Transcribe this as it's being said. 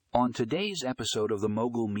On today's episode of the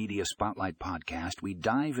Mogul Media Spotlight podcast, we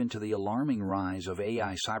dive into the alarming rise of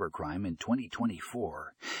AI cybercrime in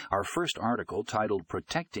 2024. Our first article, titled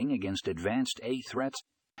Protecting Against Advanced AI Threats,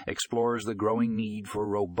 explores the growing need for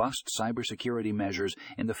robust cybersecurity measures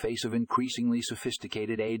in the face of increasingly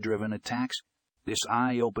sophisticated AI-driven attacks. This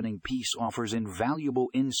eye-opening piece offers invaluable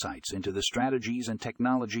insights into the strategies and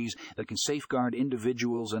technologies that can safeguard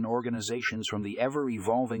individuals and organizations from the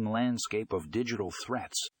ever-evolving landscape of digital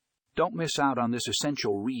threats. Don't miss out on this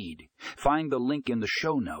essential read. Find the link in the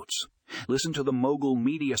show notes. Listen to the Mogul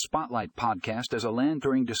Media Spotlight podcast as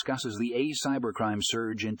Alanturing discusses the AI cybercrime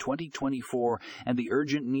surge in 2024 and the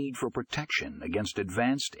urgent need for protection against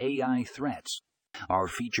advanced AI threats. Our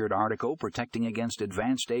featured article, Protecting Against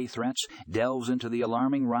Advanced AI Threats, delves into the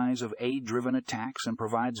alarming rise of AI-driven attacks and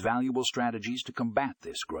provides valuable strategies to combat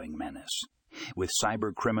this growing menace. With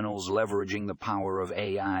cybercriminals leveraging the power of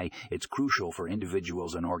AI, it's crucial for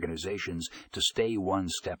individuals and organizations to stay one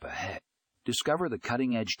step ahead. Discover the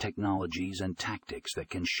cutting-edge technologies and tactics that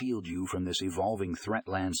can shield you from this evolving threat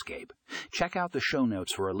landscape. Check out the show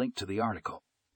notes for a link to the article.